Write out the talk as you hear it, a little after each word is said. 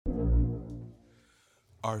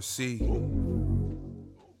RC.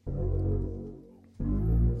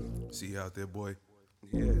 See you out there, boy.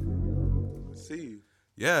 Yeah. See you.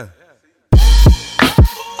 Yeah.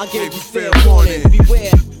 I gave you fair warning.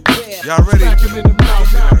 Beware. Y'all ready? Smack him in the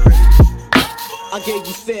mouth. I gave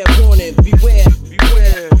you fair warning. Beware.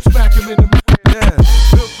 Beware. Smack him in the mouth. Yeah.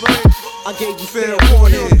 Good play. I gave you Fair fair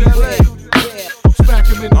warning. warning. Beware. Smack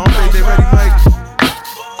him in the I don't think mouth. they ready, Mike.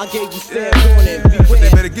 I gave you fair warning. They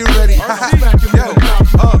Beware. better get ready. Smack him in Yo, the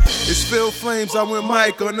mouth. it's Phil Flames. I'm with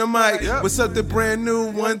Mike on the mic. Yep. What's up, the brand new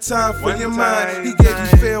one time for One your time. mind? He gave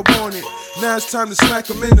you fair warning. Now it's time to smack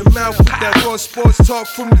him in the mouth with that raw sports talk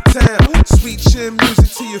from the town. Sweet chin music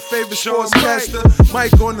to your favorite Show 'em sportscaster.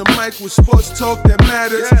 Mike on the mic with sports talk that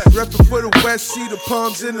matters. Yeah. Reppin' for the West, see the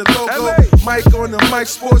palms in the logo. LA. Mike on the mic,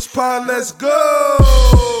 sports pod, let's go.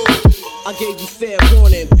 I gave you fair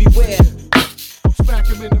warning. Beware. Smack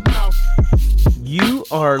him in the mouth. You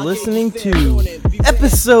are listening to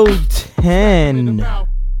episode 10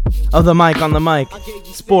 of the Mike on the Mic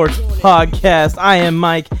Sports Podcast. I am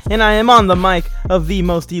Mike, and I am on the mic of the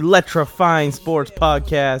most electrifying sports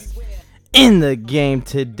podcast in the game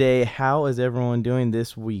today. How is everyone doing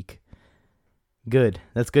this week? Good.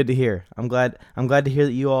 That's good to hear. I'm glad to hear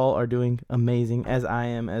that you all are doing amazing, as I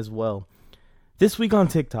am as well. This week on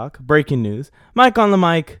TikTok, breaking news, Mike on the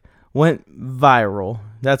Mic went viral.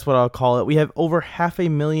 That's what I'll call it. We have over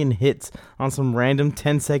 500,000 hits on some random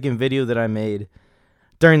 10-second video that I made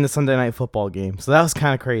during the Sunday Night Football game. So that was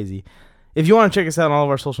kind of crazy. If you want to check us out on all of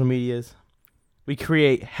our social medias, we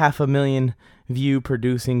create 500,000 view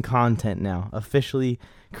producing content now. Officially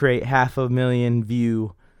create 500,000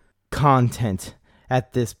 view content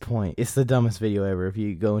at this point. It's the dumbest video ever. If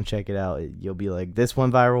you go and check it out, you'll be like, this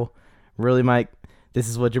one viral? Really, Mike? This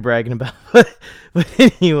is what you're bragging about? But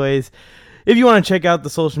anyways, if you want to check out the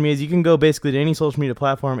social medias, you can go basically to any social media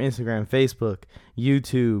platform, Instagram, Facebook,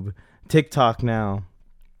 YouTube, TikTok now.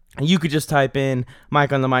 And you could just type in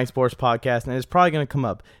Mike on the Mic Sports Podcast, and it's probably going to come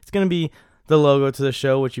up. It's going to be the logo to the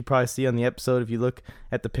show, which you probably see on the episode if you look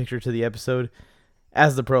at the picture to the episode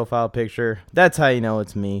as the profile picture. That's how you know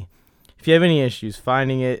it's me. If you have any issues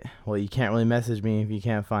finding it, well, you can't really message me if you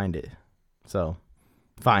can't find it. So,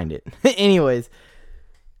 find it. Anyways,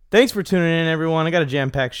 thanks for tuning in, everyone. I got a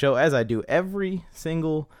jam-packed show, as I do every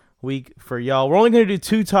single week for y'all. We're only going to do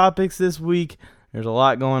 2 topics this week. There's a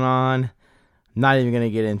lot going on. Not even going to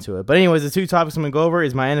get into it. But anyways, the 2 topics I'm going to go over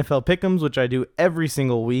is my NFL Pick'ems, which I do every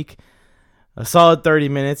single week. A solid 30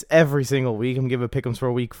 minutes every single week. I'm going to give a Pick'ems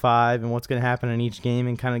for week 5 and what's going to happen in each game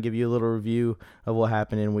and kind of give you a little review of what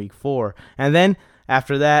happened in week 4. And then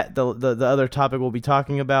after that, the other topic we'll be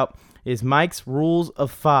talking about is Mike's Rules of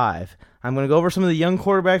 5. I'm going to go over some of the young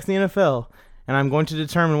quarterbacks in the NFL, and I'm going to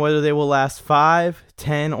determine whether they will last 5,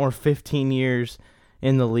 10, or 15 years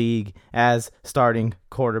in the league as starting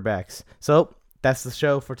quarterbacks. So that's the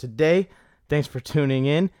show for today. Thanks for tuning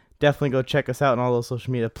in. Definitely go check us out on all those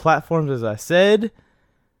social media platforms, as I said.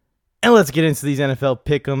 And let's get into these NFL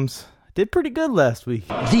pick'ems. Did pretty good last week.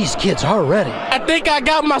 These kids are ready. I think I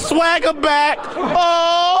got my swagger back.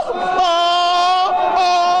 Oh.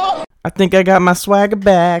 I think I got my swagger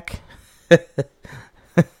back.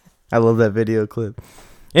 I love that video clip.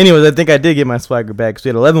 Anyways, I think I did get my swagger back. So we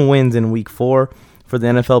had 11 wins in week 4 for the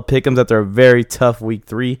NFL pick'ems after a very tough week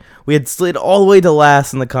 3. We had slid all the way to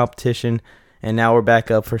last in the competition, and now we're back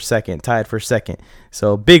up for second, tied for second.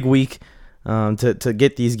 So big week to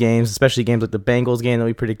get these games, especially games like the Bengals game that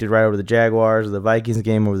we predicted right over the Jaguars, or the Vikings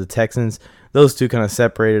game over the Texans. Those two kind of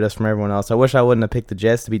separated us from everyone else. I wish I wouldn't have picked the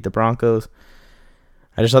Jets to beat the Broncos.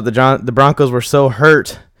 I just thought the Broncos were so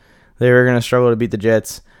hurt they were going to struggle to beat the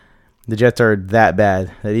Jets. The Jets are that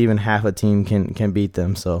bad that even half a team can beat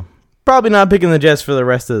them. So probably not picking the Jets for the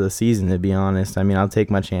rest of the season, to be honest. I mean, I'll take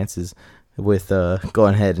my chances with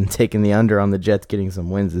going ahead and taking the under on the Jets getting some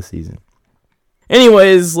wins this season.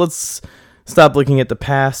 Anyways, let's stop looking at the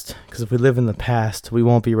past, because if we live in the past, we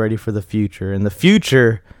won't be ready for the future. And the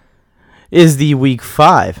future is the Week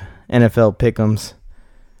 5 NFL Pick'ems.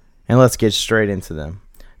 And let's get straight into them.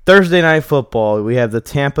 Thursday Night Football, we have the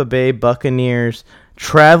Tampa Bay Buccaneers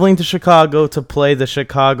traveling to Chicago to play the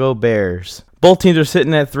Chicago Bears. Both teams are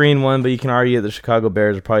sitting at 3-1, but you can argue that the Chicago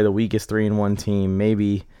Bears are probably the weakest 3-1 team,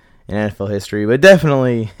 maybe in NFL history, but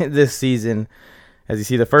definitely this season. As you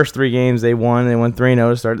see, the first 3 games they won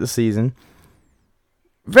 3-0 to start the season.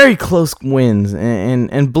 Very close wins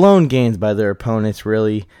and blown games by their opponents,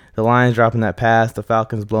 really. The Lions dropping that pass, the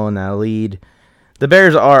Falcons blowing that lead. The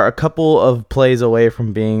Bears are a couple of plays away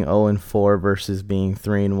from being 0-4 versus being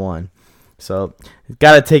 3-1. So,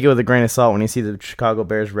 got to take it with a grain of salt when you see the Chicago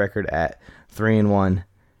Bears record at 3-1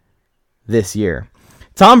 this year.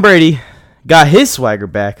 Tom Brady got his swagger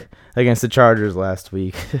back against the Chargers last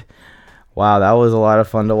week. Wow, that was a lot of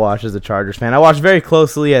fun to watch as a Chargers fan. I watched very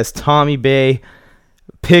closely as Tommy Bay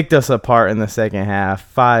picked us apart in the second half.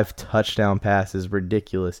 5 touchdown passes,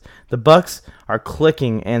 ridiculous. The Bucs are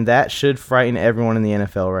clicking, and that should frighten everyone in the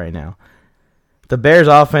NFL right now. The Bears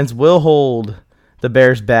offense will hold the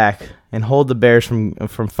Bears back and hold the Bears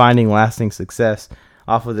from finding lasting success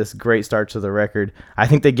off of this great start to the record. I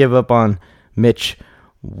think they give up on Mitch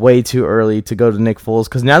way too early to go to Nick Foles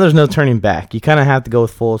because now there's no turning back. You kind of have to go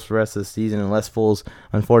with Foles for the rest of the season unless Foles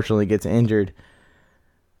unfortunately gets injured.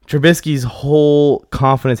 Trubisky's whole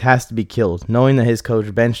confidence has to be killed, knowing that his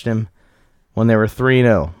coach benched him when they were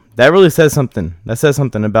 3-0. That really says something. That says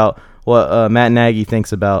something about what Matt Nagy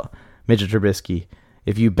thinks about Mitchell Trubisky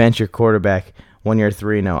if you bench your quarterback when you're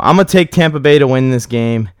 3-0. I'm going to take Tampa Bay to win this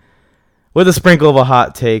game with a sprinkle of a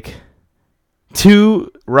hot take.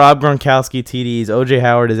 2 Rob Gronkowski TDs. O.J.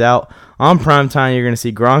 Howard is out. On primetime, you're going to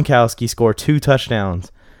see Gronkowski score 2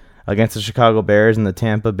 touchdowns against the Chicago Bears, and the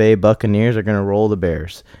Tampa Bay Buccaneers are going to roll the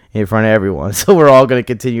Bears in front of everyone. So we're all going to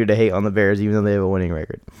continue to hate on the Bears, even though they have a winning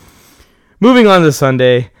record. Moving on to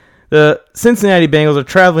Sunday, the Cincinnati Bengals are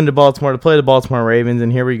traveling to Baltimore to play the Baltimore Ravens,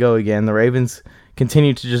 and here we go again. The Ravens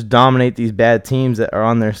continue to just dominate these bad teams that are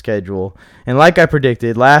on their schedule. And like I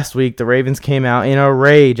predicted, last week the Ravens came out in a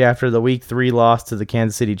rage after the Week 3 loss to the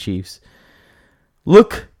Kansas City Chiefs.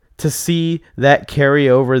 Look to see that carry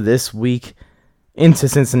over this week into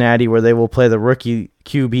Cincinnati, where they will play the rookie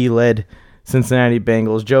QB-led Cincinnati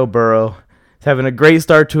Bengals. Joe Burrow is having a great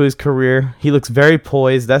start to his career. He looks very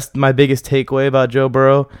poised. That's my biggest takeaway about Joe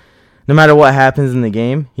Burrow. No matter what happens in the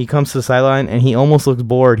game, he comes to the sideline and he almost looks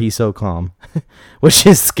bored. He's so calm, which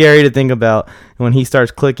is scary to think about. When he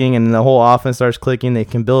starts clicking and the whole offense starts clicking, they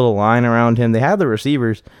can build a line around him. They have the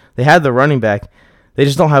receivers. They have the running back. They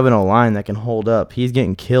just don't have an O-line that can hold up. He's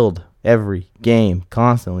getting killed every game,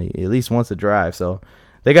 constantly, at least once a drive. So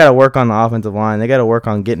they got to work on the offensive line. They got to work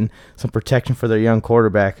on getting some protection for their young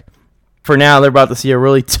quarterback. For now, they're about to see a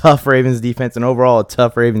really tough Ravens defense and overall a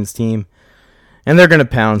tough Ravens team. And they're going to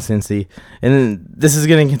pound Cincy. And this is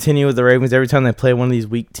going to continue with the Ravens every time they play one of these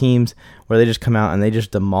weak teams where they just come out and they just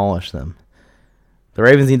demolish them. The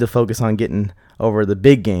Ravens need to focus on getting over the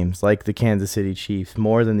big games like the Kansas City Chiefs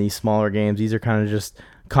more than these smaller games. These are kind of just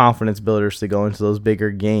confidence builders to go into those bigger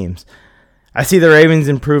games. I see the Ravens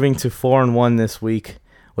improving to 4-1 this week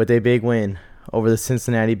with a big win over the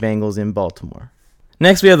Cincinnati Bengals in Baltimore.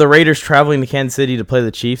 Next, we have the Raiders traveling to Kansas City to play the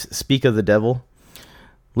Chiefs. Speak of the devil.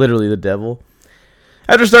 Literally the devil.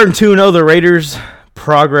 After starting 2-0, the Raiders'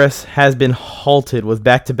 progress has been halted with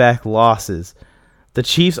back-to-back losses. The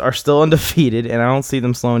Chiefs are still undefeated, and I don't see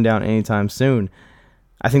them slowing down anytime soon.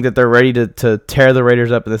 I think that they're ready to tear the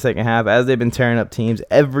Raiders up in the second half, as they've been tearing up teams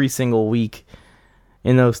every single week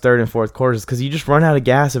in those third and fourth quarters, because you just run out of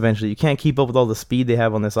gas eventually. You can't keep up with all the speed they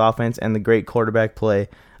have on this offense and the great quarterback play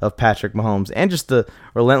of Patrick Mahomes and just the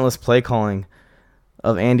relentless play calling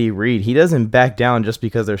of Andy Reid. He doesn't back down just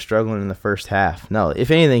because they're struggling in the first half. No, if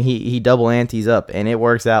anything, he double antes up, and it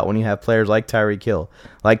works out when you have players like Tyreek Hill,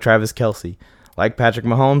 like Travis Kelce, like Patrick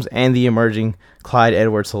Mahomes, and the emerging Clyde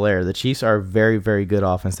Edwards-Helaire. The Chiefs are a very, very good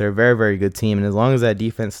offense. They're a very, very good team, and as long as that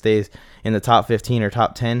defense stays in the top 15 or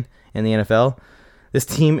top 10 in the NFL, this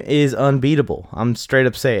team is unbeatable. I'm straight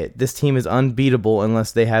up say it. This team is unbeatable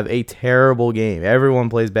unless they have a terrible game. Everyone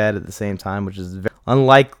plays bad at the same time, which is very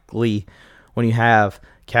unlikely when you have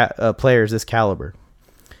players this caliber.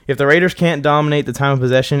 If the Raiders can't dominate the time of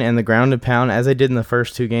possession and the ground and pound as they did in the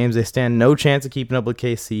first 2 games, they stand no chance of keeping up with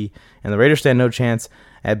KC, and the Raiders stand no chance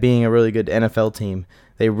at being a really good NFL team.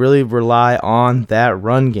 They really rely on that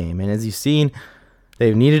run game, and as you've seen,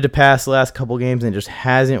 they've needed to pass the last couple games, and it just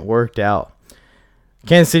hasn't worked out.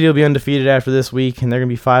 Kansas City will be undefeated after this week, and they're going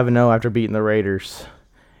to be 5-0 after beating the Raiders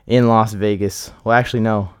in Las Vegas. Well, actually,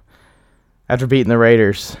 no. After beating the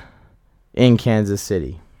Raiders in Kansas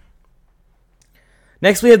City.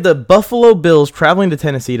 Next, we have the Buffalo Bills traveling to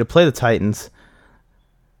Tennessee to play the Titans.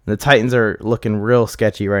 The Titans are looking real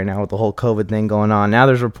sketchy right now with the whole COVID thing going on. Now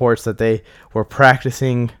there's reports that they were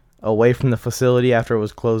practicing away from the facility after it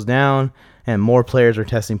was closed down, and more players are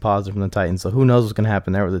testing positive from the Titans. So who knows what's going to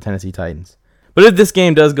happen there with the Tennessee Titans. But if this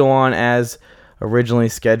game does go on as originally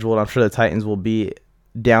scheduled, I'm sure the Titans will be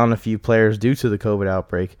down a few players due to the COVID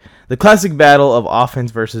outbreak. The classic battle of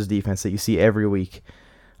offense versus defense that you see every week.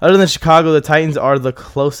 Other than Chicago, the Titans are the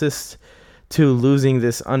closest to losing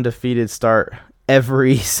this undefeated start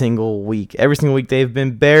every single week. Every single week they've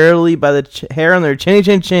been barely by the hair on their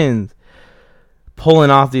chins pulling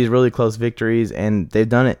off these really close victories, and they've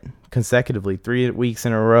done it consecutively 3 weeks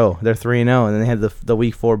in a row. They're 3-0, and then they had the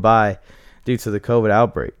week 4 bye due to the COVID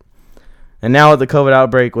outbreak. And now with the COVID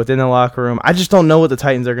outbreak within the locker room, I just don't know what the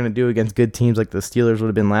Titans are going to do against good teams like the Steelers would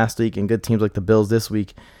have been last week and good teams like the Bills this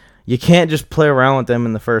week. You can't just play around with them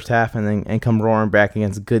in the first half and come roaring back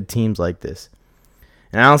against good teams like this.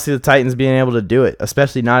 And I don't see the Titans being able to do it,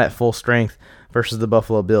 especially not at full strength versus the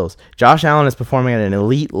Buffalo Bills. Josh Allen is performing at an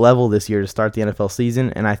elite level this year to start the NFL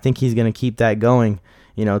season, and I think he's going to keep that going,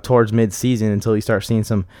 towards mid-season until we start seeing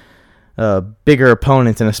some bigger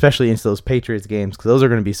opponents, and especially into those Patriots games, because those are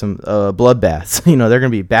going to be some bloodbaths. They're going to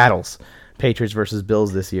be battles, Patriots versus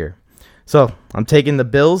Bills this year. So I'm taking the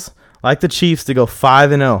Bills, like the Chiefs, to go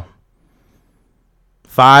 5-0.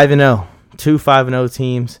 5-0. 2 5-0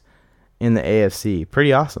 teams in the AFC.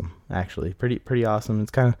 Pretty awesome, actually. Pretty awesome.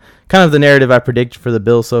 It's kind of the narrative I predict for the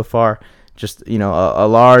Bills so far. Just, a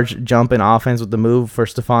large jump in offense with the move for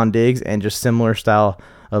Stephon Diggs and just similar style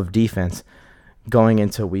of defense going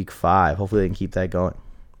into week 5. Hopefully they can keep that going.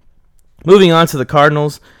 Moving on to the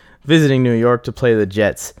Cardinals, visiting New York to play the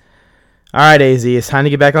Jets. All right, AZ, it's time to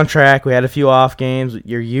get back on track. We had a few off games.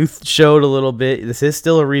 Your youth showed a little bit. This is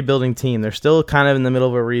still a rebuilding team. They're still kind of in the middle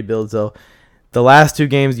of a rebuild, so the last 2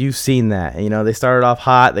 games, you've seen that. They started off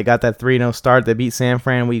hot. They got that 3-0 start. They beat San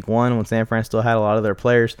Fran week 1 when San Fran still had a lot of their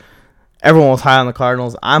players. Everyone was high on the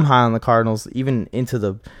Cardinals. I'm high on the Cardinals. Even into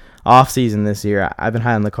the offseason this year, I've been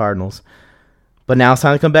high on the Cardinals. But now it's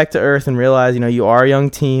time to come back to earth and realize, you are a young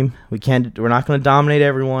team. We're not going to dominate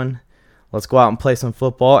everyone. Let's go out and play some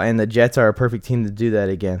football, and the Jets are a perfect team to do that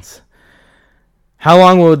against. How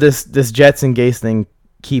long will this Jets and Gase thing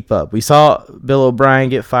keep up? We saw Bill O'Brien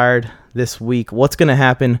get fired this week. What's going to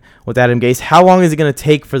happen with Adam Gase? How long is it going to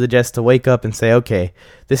take for the Jets to wake up and say, okay,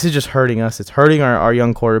 this is just hurting us. It's hurting our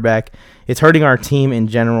young quarterback. It's hurting our team in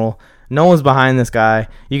general. No one's behind this guy.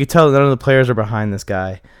 You can tell none of the players are behind this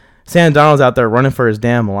guy. Sam Darnold's out there running for his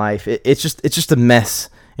damn life. It's just a mess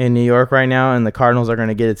in New York right now, and the Cardinals are going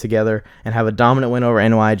to get it together and have a dominant win over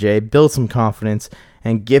NYJ, build some confidence,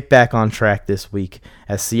 and get back on track this week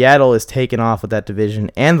as Seattle is taking off with that division,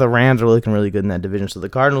 and the Rams are looking really good in that division. So the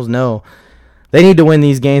Cardinals know they need to win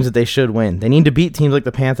these games that they should win. They need to beat teams like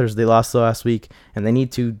the Panthers they lost last week, and they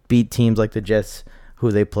need to beat teams like the Jets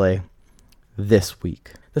who they play this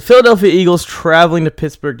week. The Philadelphia Eagles traveling to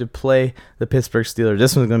Pittsburgh to play the Pittsburgh Steelers.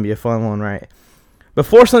 This one's going to be a fun one, right?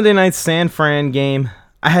 Before Sunday night's San Fran game,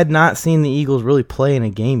 I had not seen the Eagles really play in a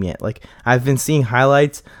game yet. I've been seeing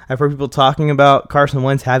highlights. I've heard people talking about Carson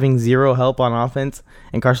Wentz having zero help on offense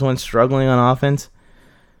and Carson Wentz struggling on offense.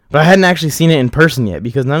 But I hadn't actually seen it in person yet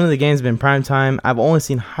because none of the games have been prime time. I've only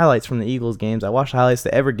seen highlights from the Eagles games. I watched highlights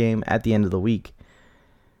to every game at the end of the week.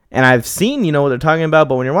 And I've seen, what they're talking about,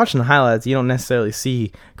 but when you're watching the highlights, you don't necessarily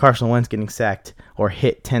see Carson Wentz getting sacked or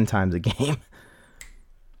hit 10 times a game.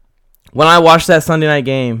 When I watched that Sunday night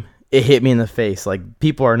game, it hit me in the face.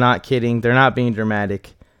 People are not kidding. They're not being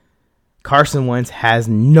dramatic. Carson Wentz has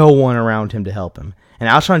no one around him to help him. And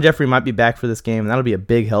Alshon Jeffrey might be back for this game, and that'll be a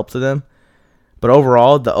big help to them. But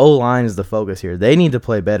overall, the O-line is the focus here. They need to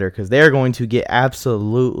play better because they are going to get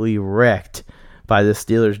absolutely wrecked by the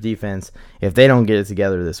Steelers defense if they don't get it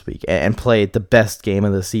together this week and play the best game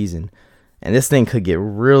of the season. And this thing could get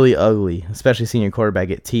really ugly, especially seeing your quarterback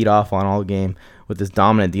get teed off on all game with this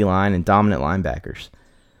dominant D-line and dominant linebackers.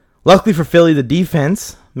 Luckily for Philly, the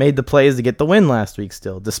defense made the plays to get the win last week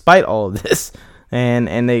still, despite all of this. And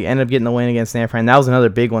they ended up getting the win against San Fran. That was another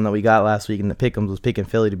big one that we got last week in the pick'ems, was picking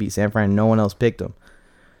Philly to beat San Fran. No one else picked them.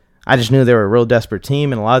 I just knew they were a real desperate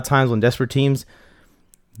team, and a lot of times when desperate teams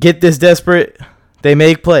get this desperate, they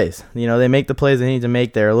make plays. They make the plays they need to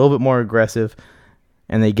make. They're a little bit more aggressive,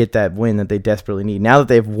 and they get that win that they desperately need. Now that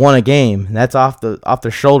they've won a game, that's off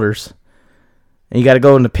their shoulders, and you got to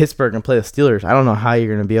go into Pittsburgh and play the Steelers. I don't know how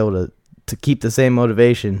you're going to be able to keep the same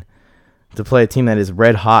motivation to play a team that is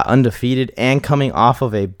red hot, undefeated, and coming off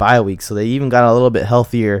of a bye week. So they even got a little bit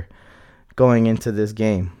healthier going into this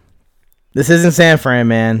game. This isn't San Fran,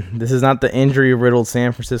 man. This is not the injury-riddled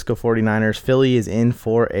San Francisco 49ers. Philly is in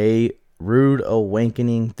for a rude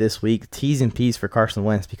awakening this week. T's and P's for Carson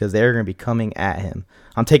Wentz because they're going to be coming at him.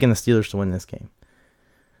 I'm taking the Steelers to win this game.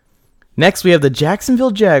 Next, we have the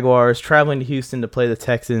Jacksonville Jaguars traveling to Houston to play the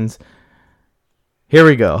Texans. Here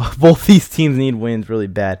we go. Both these teams need wins really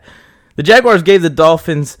bad. The Jaguars gave the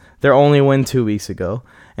Dolphins their only win 2 weeks ago.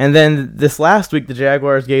 And then this last week, the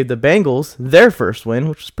Jaguars gave the Bengals their first win,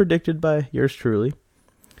 which was predicted by yours truly.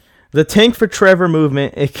 The tank for Trevor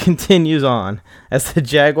movement, it continues on as the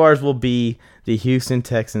Jaguars will be the Houston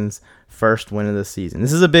Texans' first win of the season.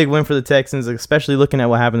 This is a big win for the Texans, especially looking at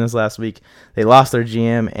what happened this last week. They lost their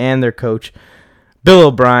GM and their coach, Bill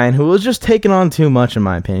O'Brien, who was just taking on too much, in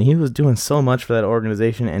my opinion. He was doing so much for that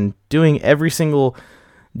organization and doing every single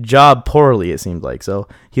job poorly, it seemed like. So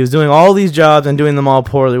he was doing all these jobs and doing them all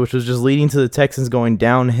poorly, which was just leading to the Texans going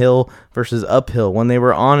downhill versus uphill when they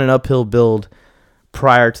were on an uphill build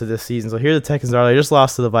prior to this season. So here the Texans are. They just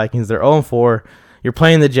lost to the Vikings. They're 0-4. You're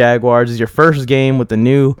playing the Jaguars. It's your first game with the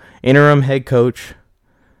new interim head coach.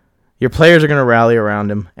 Your players are going to rally around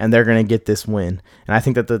him, and they're going to get this win. And I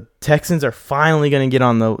think that the Texans are finally going to get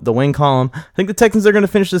on the win column. I think the Texans are going to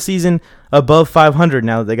finish the season above 500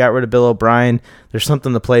 now that they got rid of Bill O'Brien. There's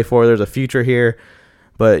something to play for. There's a future here.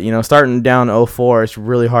 But, starting down 0-4, it's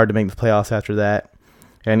really hard to make the playoffs after that.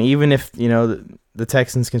 And even if, the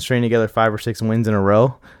Texans can string together 5 or 6 wins in a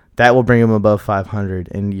row, that will bring them above 500.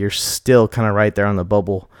 And you're still kind of right there on the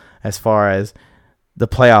bubble as far as the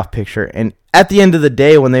playoff picture. And at the end of the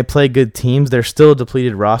day, when they play good teams, they're still a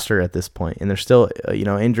depleted roster at this point, and they're still,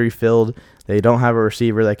 injury filled. They don't have a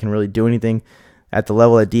receiver that can really do anything at the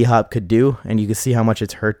level that D-Hop could do, and you can see how much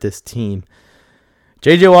it's hurt this team.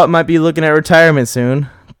 J.J. Watt might be looking at retirement soon,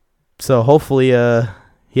 so hopefully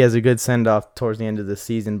he has a good send-off towards the end of the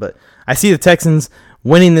season. But I see the Texans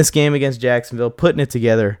winning this game against Jacksonville, putting it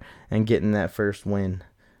together, and getting that first win.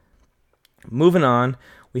 Moving on,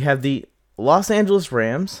 we have the Los Angeles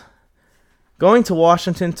Rams going to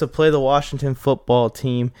Washington to play the Washington football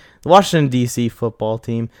team, the Washington, D.C. football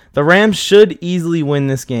team. The Rams should easily win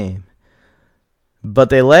this game,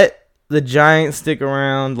 but they let the Giants stick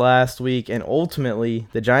around last week, and ultimately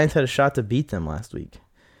the Giants had a shot to beat them last week.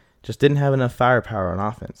 Just didn't have enough firepower on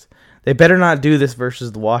offense. They better not do this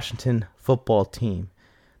versus the Washington football team.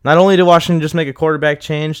 Not only did Washington just make a quarterback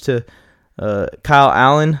change to Kyle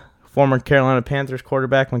Allen, former Carolina Panthers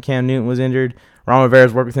quarterback when Cam Newton was injured. Ron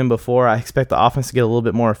Rivera's worked with him before. I expect the offense to get a little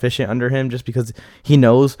bit more efficient under him just because he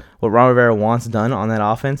knows what Ron Rivera wants done on that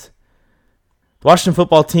offense. The Washington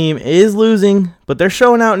football team is losing, but they're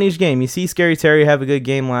showing out in each game. You see Scary Terry have a good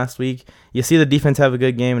game last week. You see the defense have a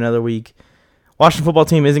good game another week. Washington football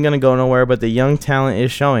team isn't going to go nowhere, but the young talent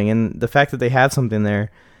is showing, and the fact that they have something there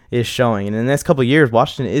is showing. And in the next couple of years,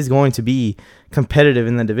 Washington is going to be competitive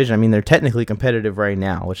in the division. I mean, they're technically competitive right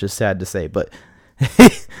now, which is sad to say, but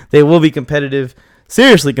they will be competitive,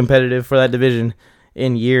 seriously competitive for that division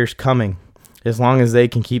in years coming, as long as they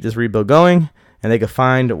can keep this rebuild going and they can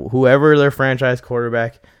find whoever their franchise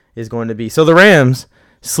quarterback is going to be. So the Rams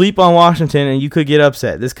sleep on Washington, and you could get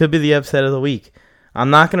upset. This could be the upset of the week. I'm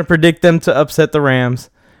not going to predict them to upset the Rams.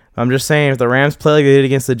 I'm just saying if the Rams play like they did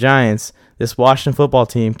against the Giants, this Washington football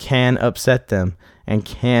team can upset them and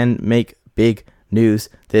can make big news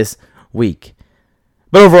this week.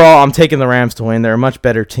 But overall, I'm taking the Rams to win. They're a much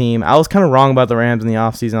better team. I was kind of wrong about the Rams in the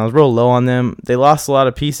offseason. I was real low on them. They lost a lot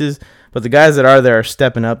of pieces, but the guys that are there are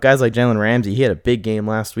stepping up. Guys like Jalen Ramsey, he had a big game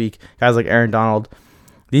last week. Guys like Aaron Donald,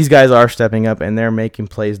 these guys are stepping up, and they're making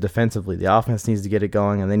plays defensively. The offense needs to get it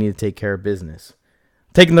going, and they need to take care of business.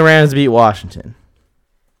 Taking the Rams to beat Washington.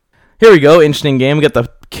 Here we go, interesting game. We got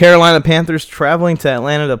the Carolina Panthers traveling to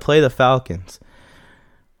Atlanta to play the Falcons.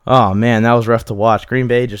 Oh, man, that was rough to watch. Green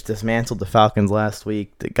Bay just dismantled the Falcons last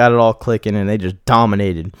week. They got it all clicking, and they just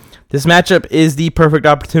dominated. This matchup is the perfect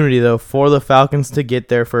opportunity, though, for the Falcons to get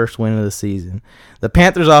their first win of the season. The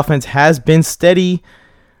Panthers' offense has been steady,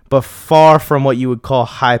 but far from what you would call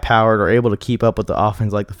high-powered or able to keep up with the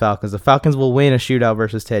offense like the Falcons. The Falcons will win a shootout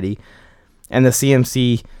versus Teddy, and the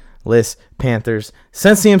CMC-less Panthers.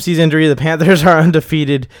 Since CMC's injury, the Panthers are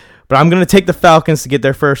undefeated, but I'm going to take the Falcons to get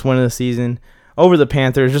their first win of the season over the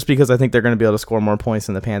Panthers, just because I think they're going to be able to score more points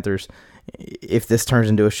than the Panthers if this turns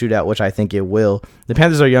into a shootout, which I think it will. The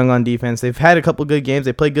Panthers are young on defense. They've had a couple good games.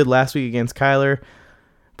 They played good last week against Kyler,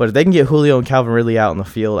 but if they can get Julio and Calvin Ridley out on the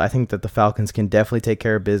field, I think that the Falcons can definitely take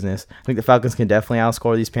care of business. I think the Falcons can definitely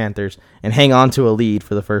outscore these Panthers and hang on to a lead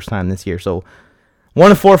for the first time this year. So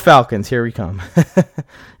 1-4 Falcons, here we come,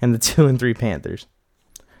 and the 2-3 Panthers.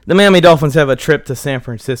 The Miami Dolphins have a trip to San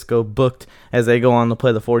Francisco booked as they go on to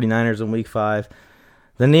play the 49ers in Week 5.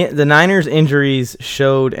 The Niners' injuries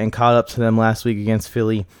showed and caught up to them last week against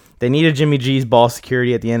Philly. They needed Jimmy G's ball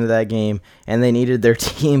security at the end of that game, and they needed their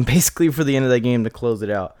team basically for the end of that game to close it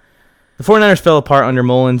out. The 49ers fell apart under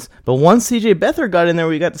Mullins, but once C.J. Beathard got in there,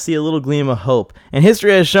 we got to see a little gleam of hope. And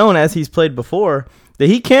history has shown, as he's played before, that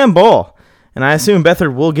he can ball. And I assume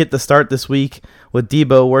Beathard will get the start this week with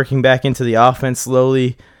Debo working back into the offense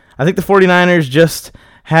slowly. I think the 49ers just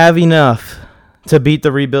have enough to beat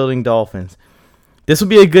the rebuilding Dolphins. This will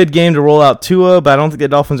be a good game to roll out Tua, but I don't think the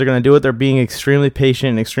Dolphins are going to do it. They're being extremely patient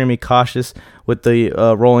and extremely cautious with the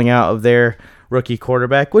rolling out of their rookie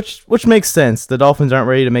quarterback, which makes sense. The Dolphins aren't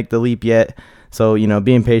ready to make the leap yet. So,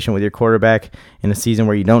 being patient with your quarterback in a season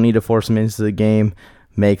where you don't need to force him into the game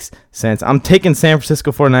makes sense. I'm taking San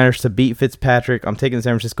Francisco 49ers to beat Fitzpatrick. I'm taking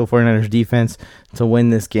San Francisco 49ers defense to win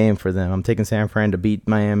this game for them. I'm taking San Fran to beat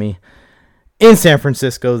Miami in San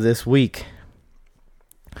Francisco this week.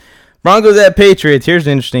 Broncos at Patriots. Here's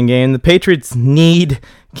an interesting game. The Patriots need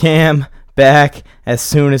Cam back as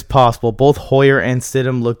soon as possible. Both Hoyer and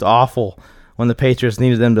Stidham looked awful when the Patriots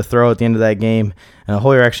needed them to throw at the end of that game.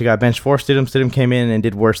 Hoyer actually got benched for Stidham. Stidham came in and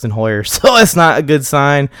did worse than Hoyer. So that's not a good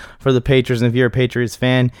sign for the Patriots. And if you're a Patriots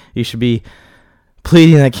fan, you should be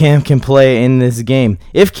pleading that Cam can play in this game.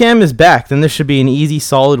 If Cam is back, then this should be an easy,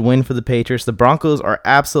 solid win for the Patriots. The Broncos are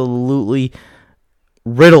absolutely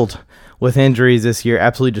riddled with injuries this year,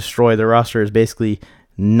 absolutely destroyed. Their roster is basically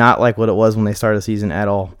not like what it was when they started the season at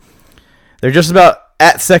all. They're just about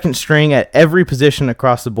at second string at every position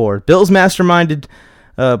across the board. Bill's masterminded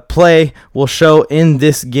play will show in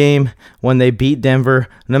this game when they beat Denver.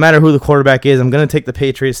 No matter who the quarterback is, I'm going to take the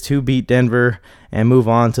Patriots to beat Denver and move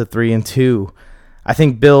on to 3-2. I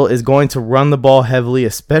think Bill is going to run the ball heavily,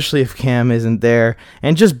 especially if Cam isn't there,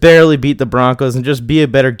 and just barely beat the Broncos and just be a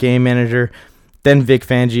better game manager than Vic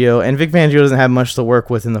Fangio. And Vic Fangio doesn't have much to work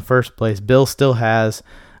with in the first place. Bill still has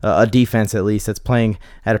a defense, at least, that's playing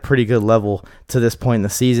at a pretty good level to this point in the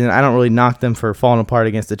season. I don't really knock them for falling apart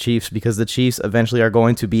against the Chiefs because the Chiefs eventually are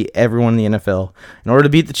going to beat everyone in the NFL. In order to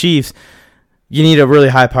beat the Chiefs, you need a really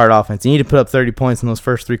high-powered offense. You need to put up 30 points in those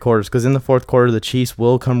first three quarters because in the fourth quarter, the Chiefs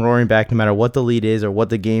will come roaring back no matter what the lead is or what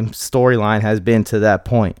the game storyline has been to that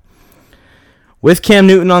point. With Cam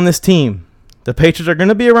Newton on this team, the Patriots are going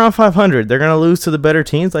to be around 500. They're going to lose to the better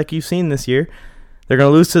teams like you've seen this year. They're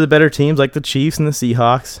going to lose to the better teams like the Chiefs and the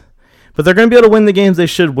Seahawks. But they're going to be able to win the games they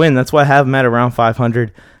should win. That's why I have them at around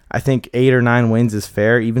 500. I think 8 or 9 wins is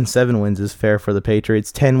fair. Even 7 wins is fair for the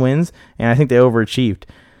Patriots. 10 wins, and I think they overachieved.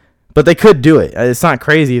 But they could do it. It's not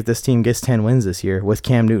crazy if this team gets 10 wins this year with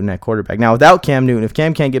Cam Newton at quarterback. Now, without Cam Newton, if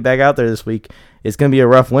Cam can't get back out there this week, it's going to be a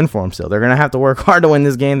rough win for them still. They're going to have to work hard to win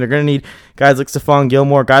this game. They're going to need guys like Stephon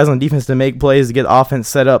Gilmore, guys on defense to make plays to get offense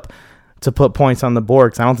set up to put points on the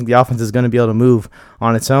board because I don't think the offense is going to be able to move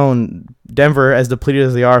on its own. Denver, as depleted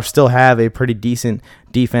as they are, still have a pretty decent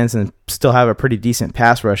defense and still have a pretty decent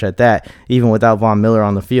pass rush at that, even without Von Miller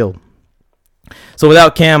on the field. So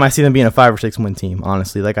without Cam, I see them being a 5 or 6 win team,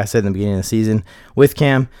 honestly. Like I said in the beginning of the season, with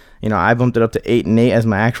Cam, I bumped it up to 8-8 as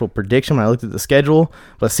my actual prediction when I looked at the schedule.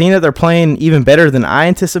 But seeing that they're playing even better than I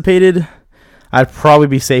anticipated, I'd probably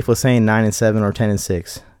be safe with saying 9-7 or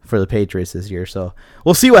 10-6 for the Patriots this year. So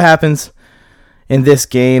we'll see what happens in this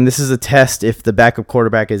game. This is a test if the backup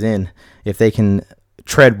quarterback is in, if they can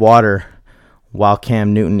tread water while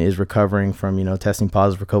Cam Newton is recovering from, testing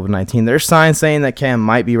positive for COVID-19. There's signs saying that Cam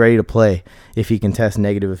might be ready to play if he can test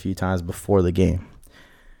negative a few times before the game.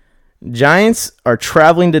 Giants are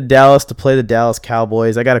traveling to Dallas to play the Dallas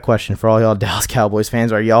Cowboys. I got a question for all y'all Dallas Cowboys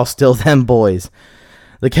fans. Are y'all still them boys?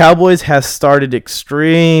 The Cowboys have started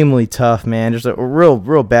extremely tough, man. Just a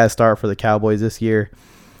real bad start for the Cowboys this year.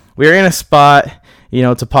 We're in a spot,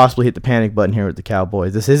 to possibly hit the panic button here with the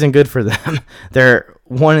Cowboys. This isn't good for them. They're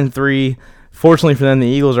 1-3. Fortunately for them, the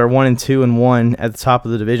Eagles are 1-2-1 at the top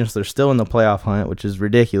of the division, so they're still in the playoff hunt, which is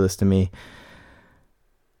ridiculous to me.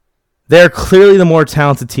 They're clearly the more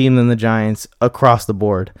talented team than the Giants across the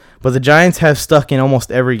board. But the Giants have stuck in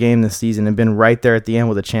almost every game this season and been right there at the end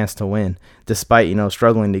with a chance to win, despite,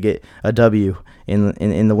 struggling to get a W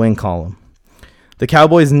in the win column. The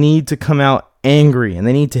Cowboys need to come out angry, and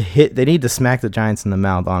they need to smack the Giants in the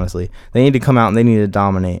mouth, honestly. They need to come out and they need to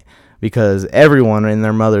dominate because everyone and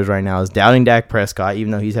their mothers right now is doubting Dak Prescott,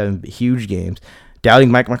 even though he's having huge games, doubting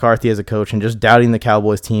Mike McCarthy as a coach, and just doubting the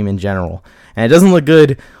Cowboys team in general. And it doesn't look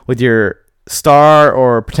good with your star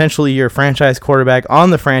or potentially your franchise quarterback on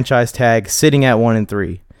the franchise tag sitting at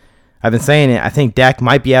 1-3. I've been saying it. I think Dak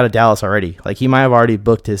might be out of Dallas already. Like, he might have already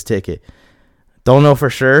booked his ticket. Don't know for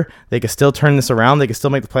sure. They could still turn this around. They could still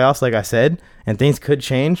make the playoffs, like I said, and things could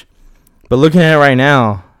change. But looking at it right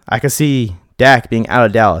now, I could see Dak being out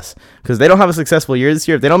of Dallas because they don't have a successful year this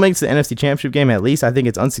year. If they don't make it to the NFC Championship game, at least I think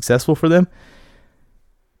it's unsuccessful for them.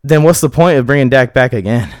 Then what's the point of bringing Dak back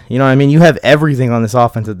again? You know what I mean? You have everything on this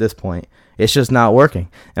offense at this point. It's just not working.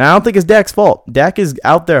 And I don't think it's Dak's fault. Dak is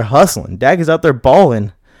out there hustling. Dak is out there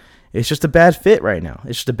balling. It's just a bad fit right now.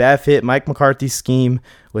 It's just a bad fit. Mike McCarthy's scheme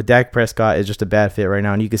with Dak Prescott is just a bad fit right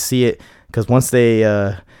now. And you can see it because once they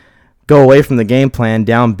go away from the game plan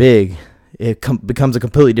down big, it becomes a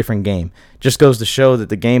completely different game. Just goes to show that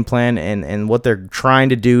the game plan and what they're trying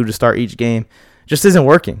to do to start each game just isn't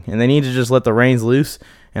working. And they need to just let the reins loose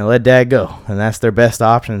and let Dak go. And that's their best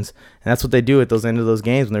options. And that's what they do at those end of those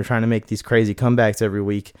games when they're trying to make these crazy comebacks every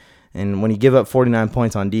week. And when you give up 49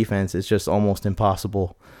 points on defense, it's just almost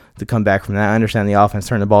impossible to come back from that. I understand the offense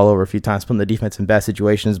turned the ball over a few times, putting the defense in bad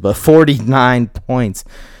situations, but 49 points.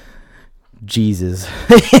 Jesus.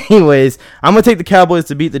 Anyways, I'm going to take the Cowboys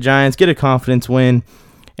to beat the Giants, get a confidence win,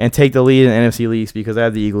 and take the lead in the NFC East because I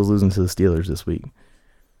have the Eagles losing to the Steelers this week.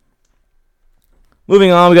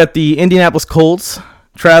 Moving on, we got the Indianapolis Colts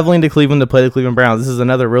traveling to Cleveland to play the Cleveland Browns. This is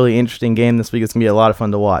another really interesting game this week. It's going to be a lot of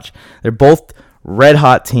fun to watch. They're both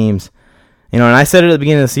red-hot teams. And I said it at the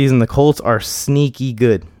beginning of the season, the Colts are sneaky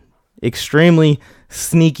good. Extremely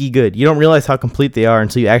sneaky good. You don't realize how complete they are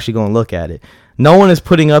until you actually go and look at it. No one is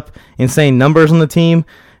putting up insane numbers on the team,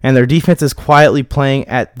 and their defense is quietly playing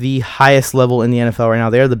at the highest level in the NFL right now.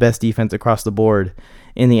 They are the best defense across the board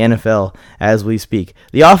in the NFL as we speak.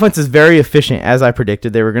 The offense is very efficient, as I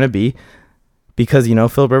predicted they were going to be, because,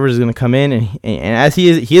 Philip Rivers is going to come in, and as he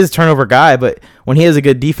is a turnover guy, but when he has a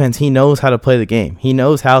good defense, he knows how to play the game. He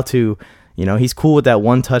knows how to, he's cool with that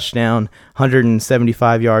one touchdown,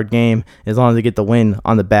 175-yard game, as long as they get the win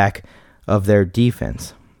on the back of their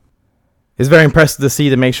defense. It's very impressive to see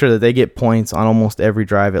to make sure that they get points on almost every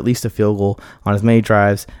drive, at least a field goal on as many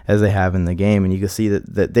drives as they have in the game. And you can see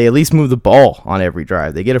that they at least move the ball on every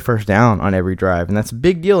drive. They get a first down on every drive. And that's a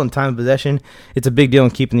big deal in time of possession. It's a big deal in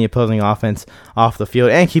keeping the opposing offense off the field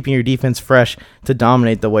and keeping your defense fresh to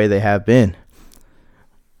dominate the way they have been.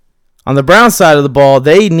 On the Browns side of the ball,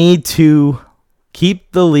 they need to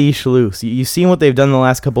keep the leash loose. You've seen what they've done in the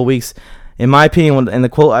last couple of weeks. In my opinion, and the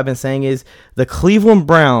quote I've been saying is, the Cleveland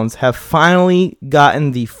Browns have finally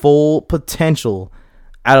gotten the full potential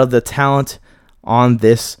out of the talent on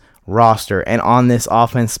this roster and on this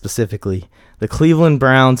offense specifically. The Cleveland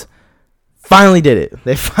Browns finally did it.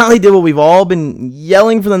 They finally did what we've all been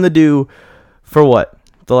yelling for them to do for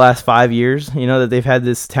the last 5 years, that they've had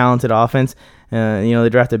this talented offense. They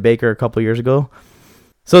drafted Baker a couple years ago.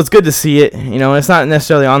 So it's good to see it. It's not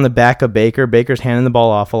necessarily on the back of Baker. Baker's handing the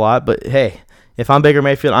ball off a lot. But, hey, if I'm Baker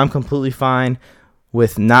Mayfield, I'm completely fine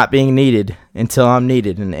with not being needed until I'm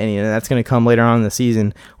needed. And that's going to come later on in the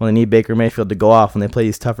season when they need Baker Mayfield to go off when they play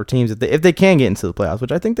these tougher teams. If they can get into the playoffs,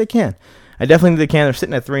 which I think they can. I definitely think they can. They're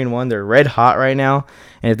sitting at 3-1. They're red hot right now.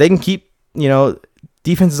 And if they can keep,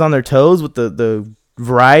 defenses on their toes with the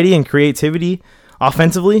variety and creativity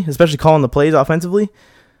offensively, especially calling the plays offensively,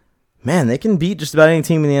 man, they can beat just about any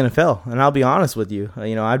team in the NFL. And I'll be honest with you.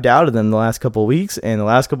 I've doubted them the last couple of weeks, and the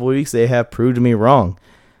last couple of weeks they have proved me wrong.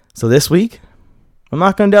 So this week, I'm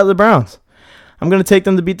not going to doubt the Browns. I'm going to take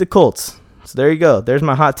them to beat the Colts. So there you go. There's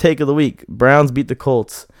my hot take of the week. Browns beat the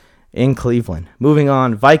Colts in Cleveland. Moving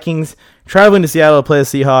on, Vikings traveling to Seattle to play the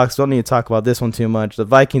Seahawks. Don't need to talk about this one too much. The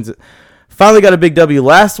Vikings finally got a big W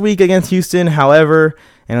last week against Houston. However,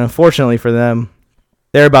 and unfortunately for them,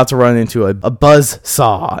 they're about to run into a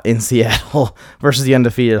buzzsaw in Seattle versus the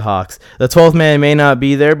undefeated Hawks. The 12th man may not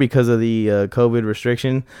be there because of the COVID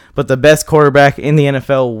restriction, but the best quarterback in the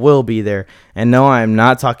NFL will be there. And no, I am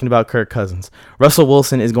not talking about Kirk Cousins. Russell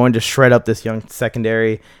Wilson is going to shred up this young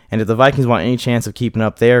secondary, and if the Vikings want any chance of keeping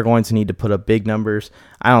up, they are going to need to put up big numbers.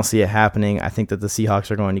 I don't see it happening. I think that the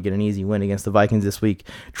Seahawks are going to get an easy win against the Vikings this week,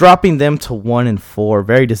 dropping them to 1-4.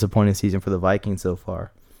 Very disappointing season for the Vikings so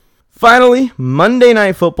far. Finally, Monday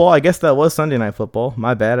Night Football. I guess that was Sunday Night Football.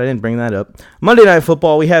 My bad, I didn't bring that up. Monday Night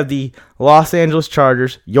Football, we have the Los Angeles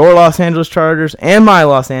Chargers, your Los Angeles Chargers, and my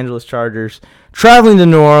Los Angeles Chargers traveling to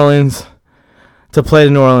New Orleans to play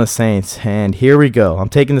the New Orleans Saints. And here we go. I'm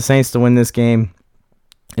taking the Saints to win this game.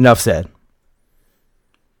 Enough said.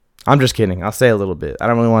 I'm just kidding. I'll say a little bit. I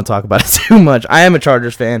don't really want to talk about it too much. I am a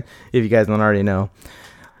Chargers fan, if you guys don't already know.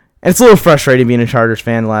 And it's a little frustrating being a Chargers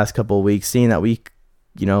fan the last couple of weeks, seeing that we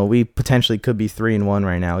potentially could be 3-1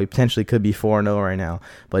 right now. We potentially could be 4-0 right now.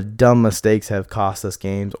 But dumb mistakes have cost us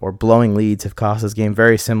games, or blowing leads have cost us games,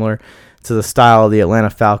 very similar to the style of the Atlanta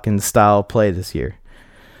Falcons style of play this year.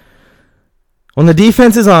 When the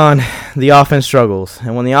defense is on, the offense struggles.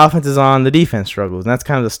 And when the offense is on, the defense struggles. And that's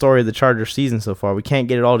kind of the story of the Chargers season so far. We can't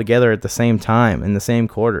get it all together at the same time, in the same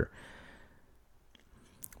quarter.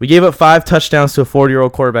 We gave up 5 touchdowns to a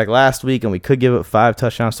 40-year-old quarterback last week, and we could give up 5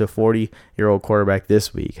 touchdowns to a 40-year-old quarterback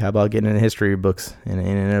this week. How about getting in the history books in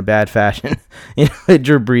a bad fashion?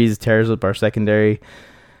 Drew Brees tears up our secondary.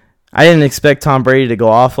 I didn't expect Tom Brady to go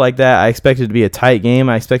off like that. I expected it to be a tight game.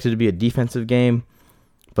 I expected it to be a defensive game.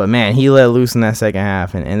 But, man, he let loose in that second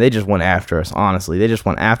half, and they just went after us, honestly. They just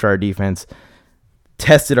went after our defense,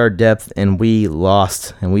 tested our depth, and we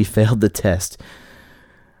lost, and we failed the test.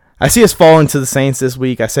 I see us falling to the Saints this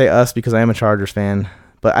week. I say us because I am a Chargers fan.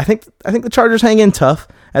 But I think the Chargers hang in tough,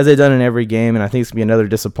 as they've done in every game, and I think it's going to be another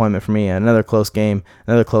disappointment for me, another close game,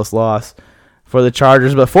 another close loss for the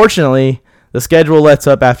Chargers. But fortunately, the schedule lets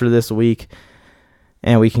up after this week,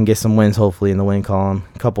 and we can get some wins hopefully in the win column.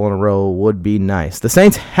 A couple in a row would be nice. The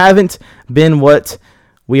Saints haven't been what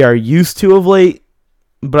we are used to of late,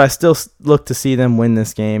 but I still look to see them win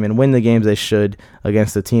this game and win the games they should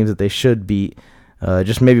against the teams that they should beat,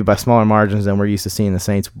 just maybe by smaller margins than we're used to seeing the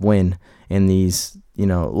Saints win in these,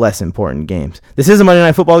 less important games. This is a Monday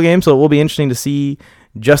Night Football game, so it will be interesting to see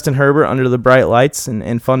Justin Herbert under the bright lights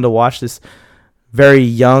and fun to watch this very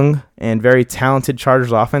young and very talented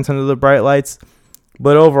Chargers offense under the bright lights.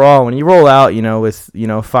 But overall, when you roll out, with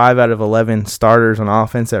 5 out of 11 starters on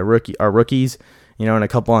offense are rookies, and a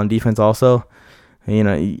couple on defense also,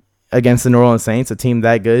 against the New Orleans Saints, a team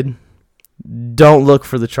that good, don't look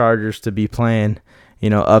for the Chargers to be playing,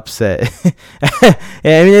 upset.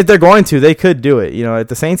 If they're going to, they could do it. If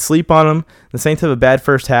the Saints sleep on them, the Saints have a bad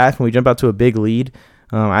first half, and we jump out to a big lead.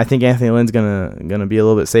 I think Anthony Lynn's gonna be a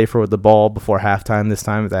little bit safer with the ball before halftime this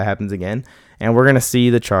time if that happens again, and we're gonna see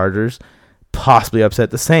the Chargers possibly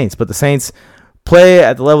upset the Saints. But the Saints play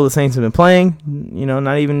at the level the Saints have been playing,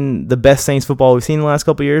 not even the best Saints football we've seen in the last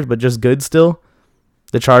couple of years, but just good still.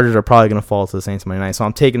 The Chargers are probably going to fall to the Saints Monday night. So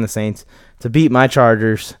I'm taking the Saints to beat my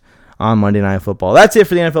Chargers on Monday Night Football. That's it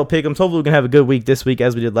for the NFL Pick'ems. Hopefully we can have a good week this week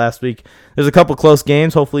as we did last week. There's a couple close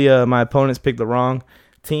games. Hopefully my opponents picked the wrong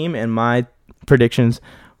team and my predictions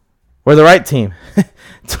were the right team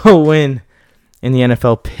to win in the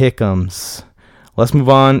NFL Pick'ems. Let's move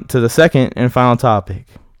on to the second and final topic.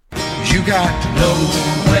 You got to know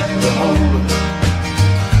when to hold 'em,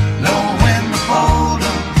 know when to fold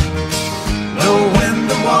 'em, know when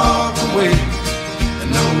to walk away,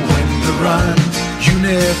 and know when to run. You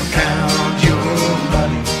never count your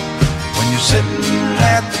money when you're sitting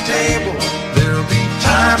at the table. There'll be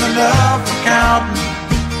time enough for counting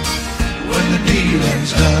when the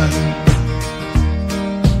dealing's done.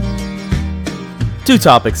 Two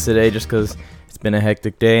topics today, just because it's been a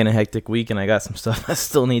hectic day and a hectic week, and I got some stuff I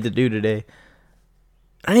still need to do today.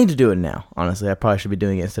 I need to do it now, honestly. I probably should be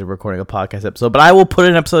doing it instead of recording a podcast episode, but I will put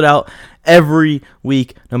an episode out every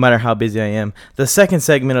week, no matter how busy I am. The second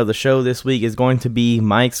segment of the show this week is going to be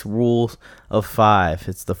Mike's Rules of 5.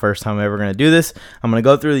 It's the first time I'm ever going to do this. I'm going to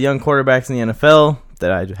go through the young quarterbacks in the NFL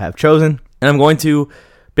that I have chosen, and I'm going to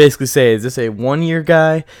basically say, is this a 1-year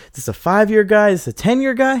guy? Is this a 5-year guy? Is this a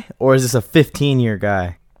 10-year guy? Or is this a 15-year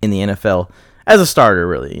guy in the NFL? As a starter,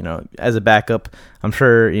 really, as a backup, I'm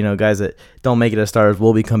sure, guys that don't make it as starters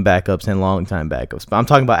will become backups and long-time backups. But I'm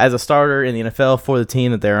talking about as a starter in the NFL for the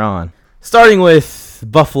team that they're on. Starting with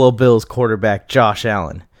Buffalo Bills quarterback Josh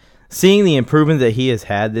Allen. Seeing the improvement that he has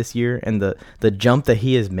had this year and the jump that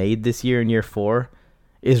he has made this year in year 4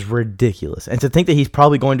 is ridiculous. And to think that he's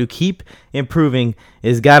probably going to keep improving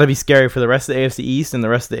is got to be scary for the rest of the AFC East and the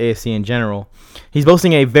rest of the AFC in general. He's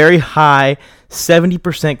boasting a very high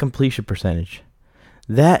 70% completion percentage.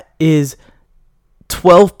 That is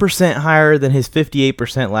 12% higher than his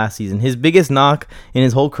 58% last season. His biggest knock in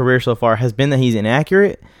his whole career so far has been that he's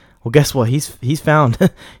inaccurate. Well, guess what? He's found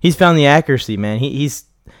he's found the accuracy, man. He's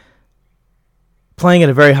playing at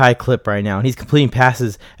a very high clip right now, and he's completing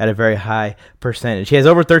passes at a very high percentage. He has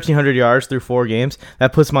over 1,300 yards through 4 games.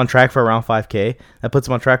 That puts him on track for around 5K. That puts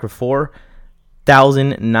him on track for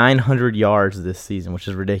 4,900 yards this season, which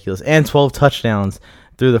is ridiculous, and 12 touchdowns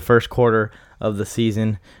through the first quarter of the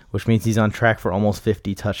season, which means he's on track for almost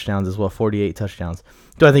 50 touchdowns as well, 48 touchdowns.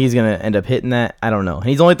 Do I think he's going to end up hitting that? I don't know. And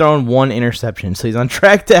he's only thrown 1 interception, so he's on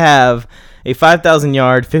track to have a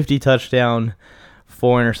 5,000-yard, 50-touchdown,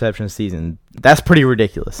 4 interception season. That's pretty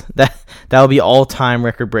ridiculous. That will be all-time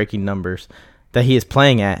record-breaking numbers that he is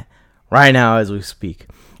playing at right now as we speak.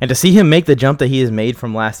 And to see him make the jump that he has made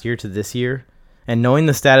from last year to this year, and knowing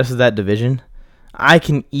the status of that division, I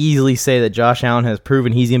can easily say that Josh Allen has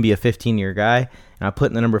proven he's going to be a 15-year guy, and I'm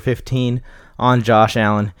putting the number 15 on Josh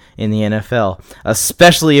Allen in the NFL,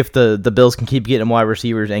 especially if the Bills can keep getting wide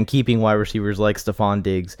receivers and keeping wide receivers like Stephon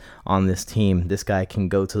Diggs on this team. This guy can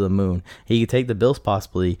go to the moon. He could take the Bills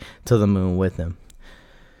possibly to the moon with him.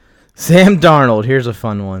 Sam Darnold, here's a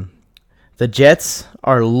fun one. The Jets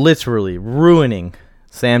are literally ruining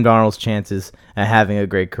Sam Darnold's chances at having a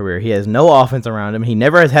great career. He has no offense around him. He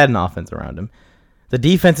never has had an offense around him. The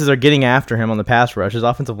defenses are getting after him on the pass rush. His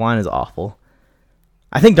offensive line is awful.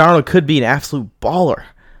 I think Darnold could be an absolute baller.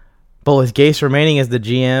 But with Gase remaining as the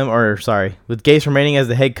with Gase remaining as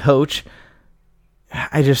the head coach,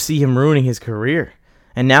 I just see him ruining his career.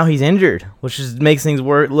 And now he's injured, which just makes things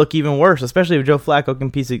look even worse, especially if Joe Flacco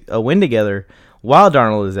can piece a win together while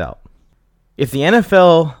Darnold is out. If the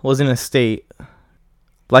NFL was in a state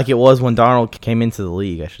like it was when Darnold came into the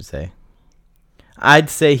league, I should say, I'd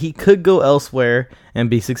say he could go elsewhere and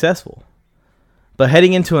be successful. But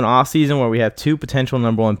heading into an offseason where we have 2 potential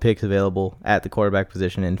number 1 picks available at the quarterback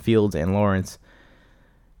position in Fields and Lawrence,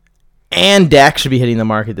 and Dak should be hitting the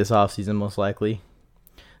market this offseason most likely,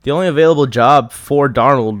 the only available job for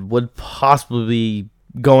Darnold would possibly be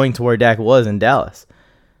going to where Dak was in Dallas.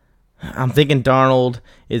 I'm thinking Darnold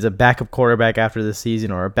is a backup quarterback after this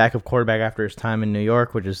season, or a backup quarterback after his time in New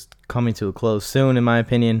York, which is coming to a close soon, in my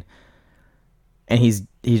opinion. And he's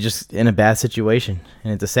just in a bad situation,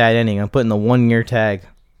 and it's a sad ending. I'm putting the 1-year tag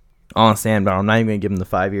on Sam Darnold. I'm not even going to give him the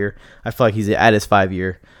 5-year. I feel like he's at his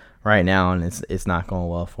 5-year right now, and it's not going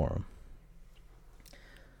well for him.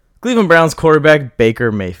 Cleveland Browns quarterback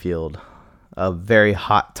Baker Mayfield, a very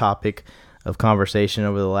hot topic of conversation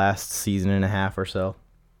over the last season and a half or so.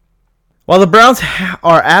 While the Browns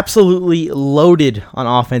are absolutely loaded on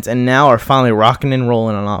offense and now are finally rocking and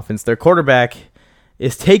rolling on offense, their quarterback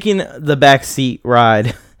is taking the backseat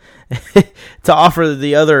ride to offer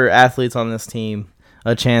the other athletes on this team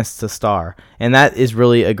a chance to star. And that is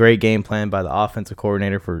really a great game plan by the offensive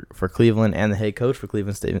coordinator for Cleveland and the head coach for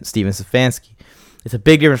Cleveland, Steven Stefanski. It's a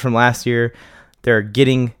big difference from last year. They're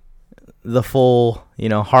getting the full,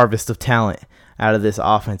 harvest of talent out of this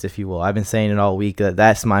offense, if you will. I've been saying it all week that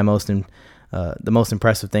that's my the most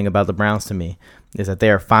impressive thing about the Browns to me, is that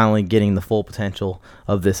they are finally getting the full potential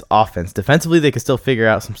of this offense. Defensively, they can still figure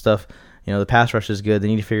out some stuff. The pass rush is good. They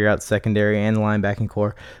need to figure out the secondary and the linebacking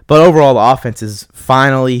core. But overall, the offense is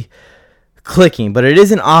finally clicking. But it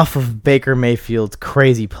isn't off of Baker Mayfield's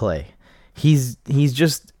crazy play. He's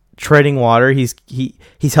just treading water. He's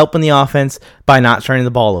helping the offense by not turning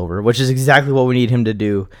the ball over, which is exactly what we need him to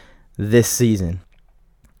do this season.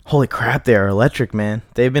 Holy crap, they are electric, man.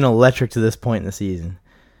 They've been electric to this point in the season.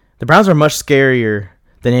 The Browns are much scarier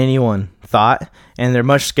than anyone thought, and they're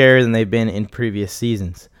much scarier than they've been in previous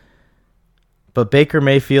seasons. But Baker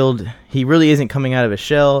Mayfield, he really isn't coming out of his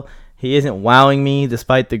shell. He isn't wowing me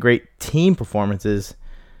despite the great team performances.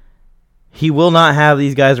 He will not have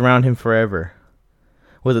these guys around him forever.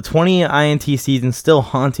 With a 20 INT season still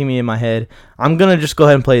haunting me in my head, I'm going to just go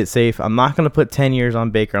ahead and play it safe. I'm not going to put 10 years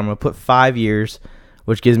on Baker. I'm going to put 5 years,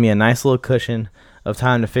 which gives me a nice little cushion of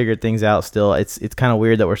time to figure things out still. It's kind of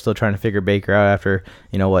weird that we're still trying to figure Baker out after,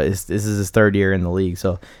 this is his 3rd year in the league.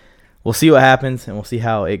 So we'll see what happens, and we'll see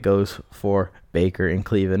how it goes for Baker in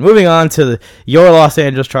Cleveland. Moving on to your Los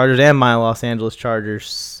Angeles Chargers and my Los Angeles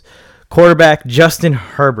Chargers quarterback Justin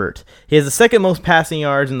Herbert. He has the 2nd most passing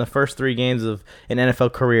yards in the first 3 games of an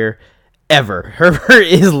NFL career ever. Herbert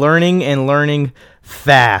is learning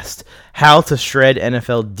fast how to shred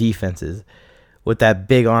NFL defenses with that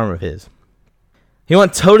big arm of his. He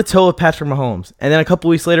went toe-to-toe with Patrick Mahomes, and then a couple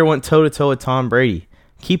weeks later went toe-to-toe with Tom Brady,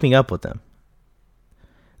 keeping up with them.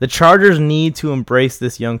 The Chargers need to embrace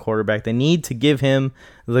this young quarterback. They need to give him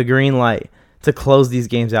the green light to close these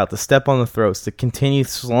games out, to step on the throats, to continue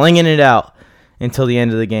slinging it out until the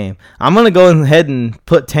end of the game. I'm going to go ahead and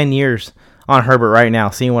put 10 years on Herbert right now,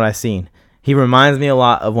 seeing what I've seen. He reminds me a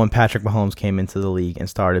lot of when Patrick Mahomes came into the league and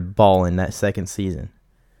started balling that 2nd season.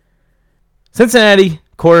 Cincinnati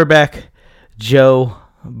quarterback Joe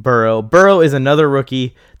Burrow. Burrow is another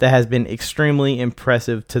rookie that has been extremely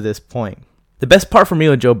impressive to this point. The best part for me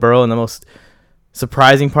with Joe Burrow, and the most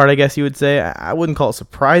surprising part, I guess you would say, I wouldn't call it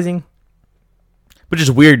surprising, but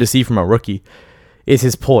just weird to see from a rookie, is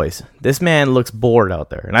his poise. This man looks bored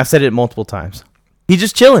out there, and I've said it multiple times. He's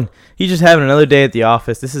just chilling. He's just having another day at the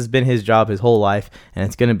office. This has been his job his whole life, and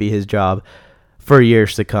it's going to be his job for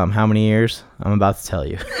years to come. How many years? I'm about to tell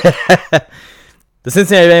you. The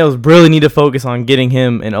Cincinnati Bengals really need to focus on getting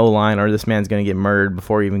him an O-line, or this man's going to get murdered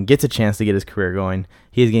before he even gets a chance to get his career going.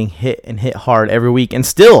 He is getting hit and hit hard every week and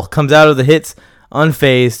still comes out of the hits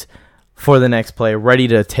unfazed for the next play, ready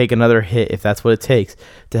to take another hit if that's what it takes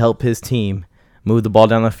to help his team move the ball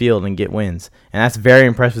down the field and get wins. And that's very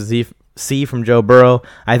impressive to see from Joe Burrow.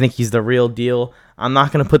 I think he's the real deal. I'm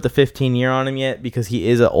not going to put the 15-year on him yet because he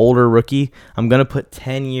is an older rookie. I'm going to put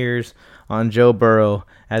 10 years on Joe Burrow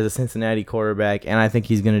as a Cincinnati quarterback, and I think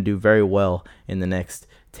he's going to do very well in the next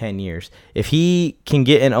 10 years. If he can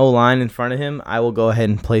get an O-line in front of him, I will go ahead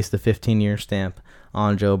and place the 15-year stamp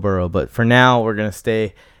on Joe Burrow. But for now, we're going to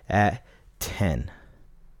stay at 10.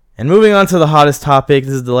 And moving on to the hottest topic,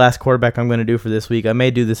 this is the last quarterback I'm going to do for this week. I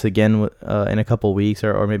may do this again in a couple weeks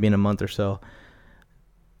or maybe in a month or so.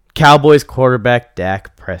 Cowboys quarterback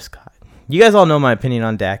Dak Prescott. You guys all know my opinion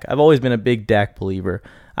on Dak. I've always been a big Dak believer.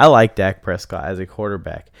 I like Dak Prescott as a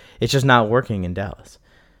quarterback. It's just not working in Dallas.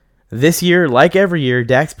 This year, like every year,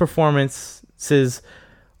 Dak's performances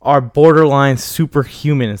are borderline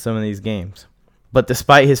superhuman in some of these games. But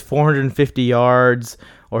despite his 450 yards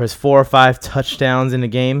or his 4 or 5 touchdowns in a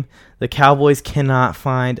game, the Cowboys cannot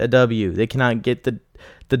find a W. They cannot get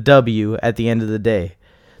the W at the end of the day.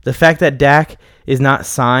 The fact that Dak is not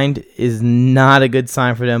signed is not a good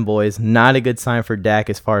sign for them boys. Not a good sign for Dak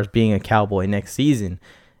as far as being a Cowboy next season.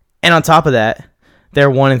 And on top of that, they're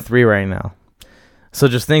 1-3 right now. So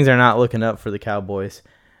just things are not looking up for the Cowboys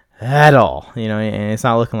at all. And it's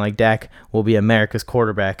not looking like Dak will be America's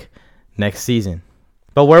quarterback next season.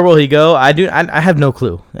 But where will he go? I have no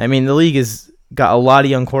clue. I mean, the league has got a lot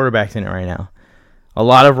of young quarterbacks in it right now. A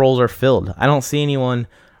lot of roles are filled. I don't see anyone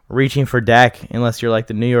reaching for Dak unless you're like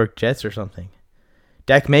the New York Jets or something.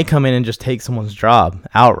 Dak may come in and just take someone's job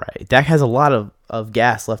outright. Dak has a lot of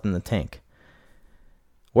gas left in the tank.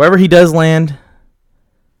 Wherever he does land,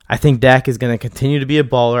 I think Dak is going to continue to be a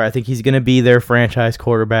baller. I think he's going to be their franchise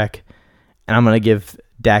quarterback. And I'm going to give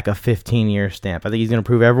Dak a 15-year stamp. I think he's going to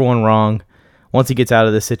prove everyone wrong once he gets out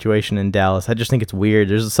of this situation in Dallas. I just think it's weird.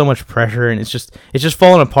 There's so much pressure, and it's just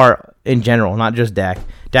falling apart in general, not just Dak.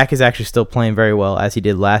 Dak is actually still playing very well, as he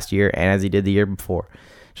did last year and as he did the year before.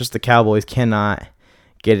 Just the Cowboys cannot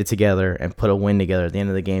get it together and put a win together at the end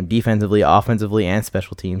of the game. Defensively, offensively, and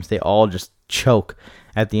special teams, they all just choke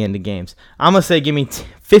at the end of games. I'm going to say give me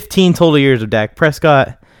 15 total years of Dak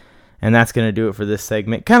Prescott, and that's going to do it for this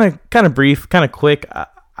segment. Kind of brief, kind of quick. I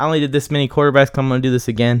only did this many quarterbacks. I'm going to do this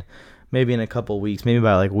again. Maybe in a couple weeks, maybe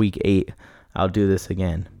by like week 8, I'll do this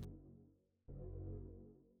again.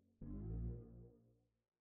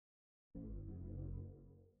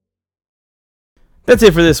 That's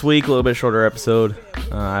it for this week. A little bit shorter episode.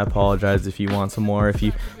 I apologize if you want some more. If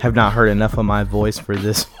you have not heard enough of my voice for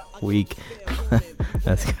this week,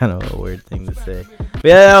 that's kind of a weird thing to say. But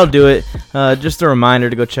yeah, that'll do it. Just a reminder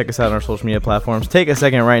to go check us out on our social media platforms. Take a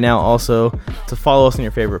second right now also to follow us on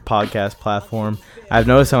your favorite podcast platform. I've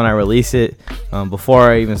noticed that when I release it, before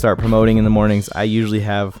I even start promoting in the mornings, I usually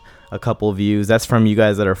have a couple views. That's from you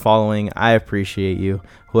guys that are following. I appreciate you,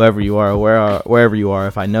 whoever you are, wherever you are.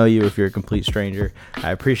 If I know you, if you're a complete stranger,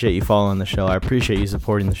 I appreciate you following the show. I appreciate you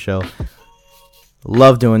supporting the show.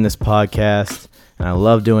 Love doing this podcast, and I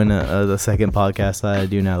love doing the second podcast that I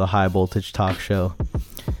do now, the High Voltage Talk Show.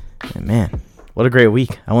 And man, what a great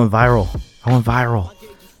week. I went viral.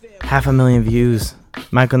 500,000 views.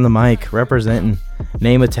 Mike on the mic, representing,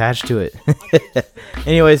 name attached to it.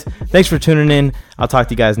 Anyways, thanks for tuning in. I'll talk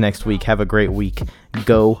to you guys next week. Have a great week.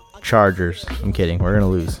 Go Chargers. I'm kidding. We're going to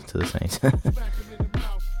lose to the Saints. I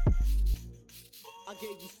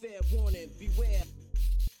gave you fair warning, beware.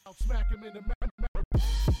 I'll smack him in the mouth.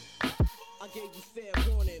 I gave you fair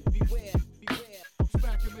warning, beware. I'll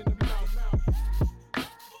smack him in the mouth.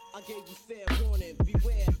 I gave you fair warning,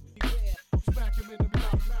 beware. I'll smack him in the mouth.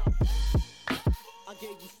 I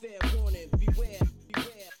gave you fair warning, beware.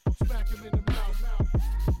 I'll smack him in the mouth.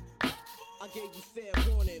 I gave you fair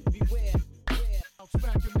warning, beware. I'll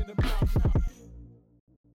smack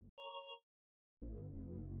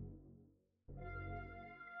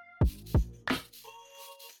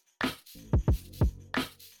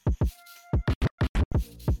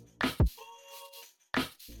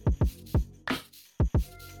in the mouth.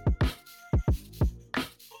 I gave you fair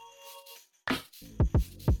warning, beware. I'll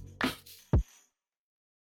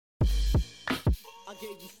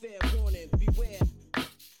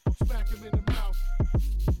smack him in the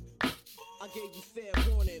mouth. I gave you fair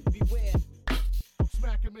warning, beware. I'll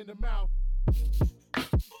smack him in the mouth.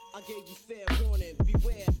 I gave you fair warning,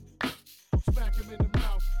 beware. I'll smack him in the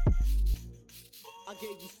mouth. I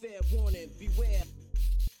gave you fair warning, beware.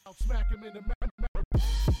 I'll smack him in the mouth.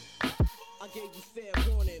 I gave you fair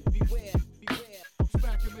warning, beware. I'll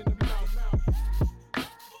smack him in the mouth.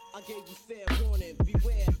 I gave you fair warning,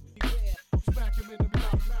 beware. I'll smack him in the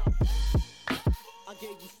mouth. I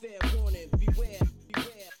gave you fair warning, beware.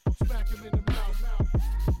 I'll smack him in the mouth.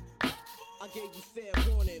 I gave you fair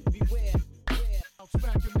warning,